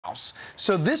House.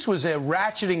 So this was a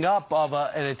ratcheting up of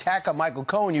an attack on Michael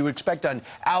Cohen you would expect on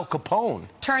Al Capone.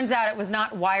 Turns out it was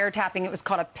not wiretapping. It was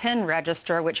called a PIN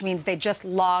register, which means they just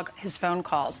log his phone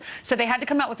calls. So they had to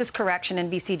come out with this correction,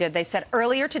 NBC did. They said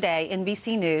earlier today,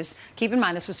 NBC News, keep in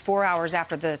mind this was 4 hours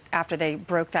after they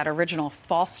broke that original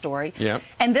false story. Yep.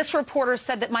 And this reporter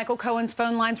said that Michael Cohen's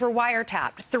phone lines were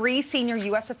wiretapped. 3 senior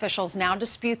U.S. officials now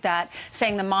dispute that,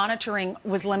 saying the monitoring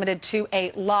was limited to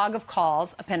a log of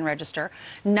calls, a PIN register,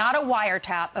 not a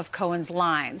wiretap of Cohen's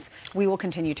lines. We will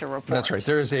continue to report. That's right.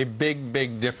 There is a big,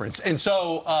 big difference. And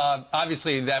so,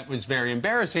 obviously, that was very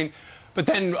embarrassing. But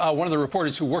then one of the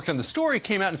reporters who worked on the story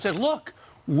came out and said, look,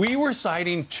 we were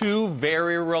citing 2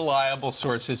 very reliable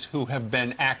sources who have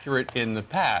been accurate in the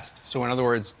past. So, in other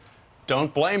words,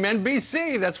 don't blame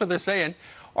NBC. That's what they're saying.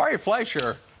 Ari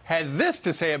Fleischer had this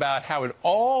to say about how it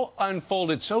all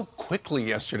unfolded so quickly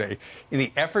yesterday in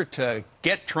the effort to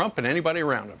get Trump and anybody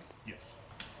around him.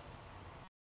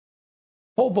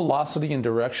 The whole velocity and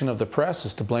direction of the press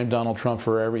is to blame Donald Trump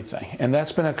for everything. And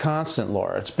that's been a constant,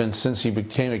 Laura. It's been since he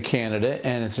became a candidate,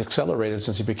 and it's accelerated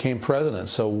since he became president.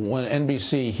 So when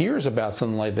NBC hears about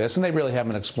something like this, and they really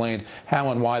haven't explained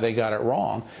how and why they got it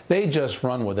wrong, they just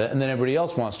run with it, and then everybody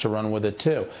else wants to run with it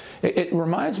too. It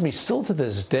reminds me still to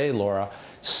this day, Laura,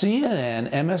 CNN,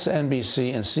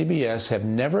 MSNBC, and CBS have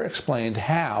never explained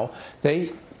how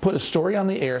they put a story on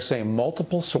the air saying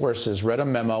multiple sources read a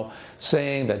memo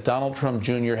saying that Donald Trump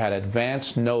Jr. had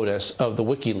advance notice of the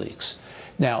WikiLeaks.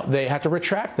 Now, they had to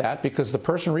retract that because the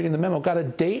person reading the memo got a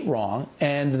date wrong,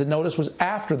 and the notice was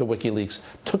after the WikiLeaks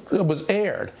was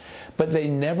aired. But they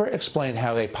never explained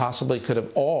how they possibly could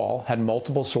have all had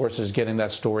multiple sources getting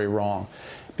that story wrong,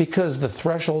 because the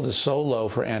threshold is so low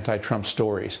for anti-Trump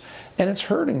stories. And it's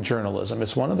hurting journalism.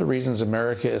 It's one of the reasons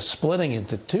America is splitting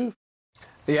into 2.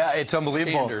 Yeah, it's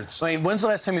unbelievable. Standards. I mean, when's the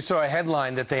last time you saw a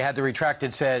headline that they had to retract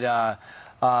that said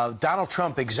Donald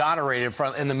Trump exonerated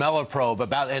in the Mueller probe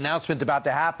about the announcement about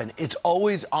to happen? It's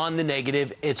always on the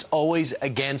negative. It's always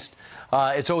against.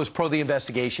 It's always pro the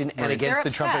investigation and against the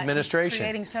Trump administration. He's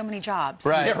creating so many jobs.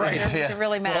 Right. Yeah, right. They're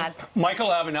really mad. Well, Michael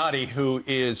Avenatti, who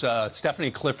is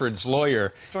Stephanie Clifford's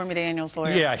lawyer. Stormy Daniels'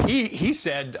 lawyer. Yeah, he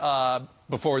said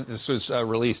before this was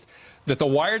released that the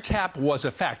wiretap was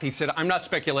a fact. He said, I'm not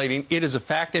speculating. It is a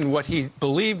fact. And what he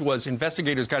believed was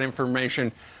investigators got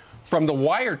information from the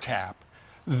wiretap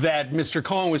that Mr.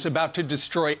 Cohen was about to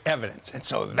destroy evidence. And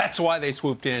so that's why they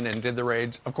swooped in and did the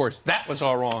raids. Of course, that was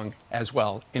all wrong as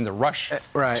well in the rush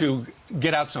to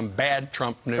get out some bad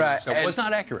Trump news. Right. So it was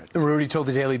not accurate. Rudy told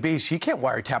the Daily Beast, you can't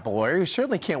wiretap a lawyer. You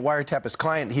certainly can't wiretap his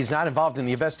client. He's not involved in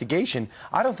the investigation.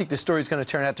 I don't think the story is going to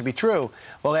turn out to be true.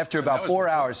 Well, after about 4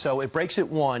 hours, so it breaks at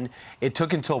 1. It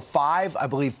took until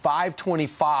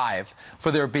 5:25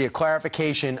 for there to be a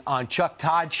clarification on Chuck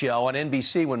Todd's show on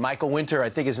NBC when Michael Winter, I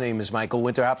think his name is Michael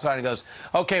Winter, hops on and goes,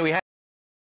 okay, we have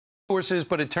sources,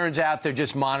 but it turns out they're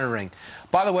just monitoring.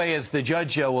 By the way, as the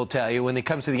judge will tell you, when it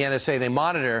comes to the NSA, they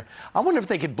monitor. I wonder if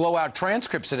they could blow out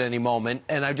transcripts at any moment,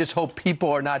 and I just hope people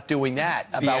are not doing that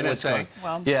about what's going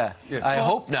on. Well, I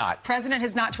hope not. President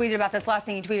has not tweeted about this. Last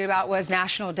thing he tweeted about was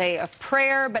National Day of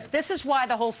Prayer, but this is why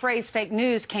the whole phrase fake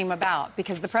news came about,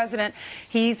 because the president,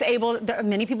 he's able,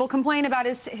 many people complain about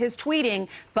his tweeting,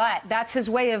 but that's his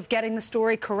way of getting the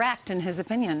story correct, in his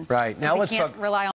opinion. Right. Now let's talk. Rely on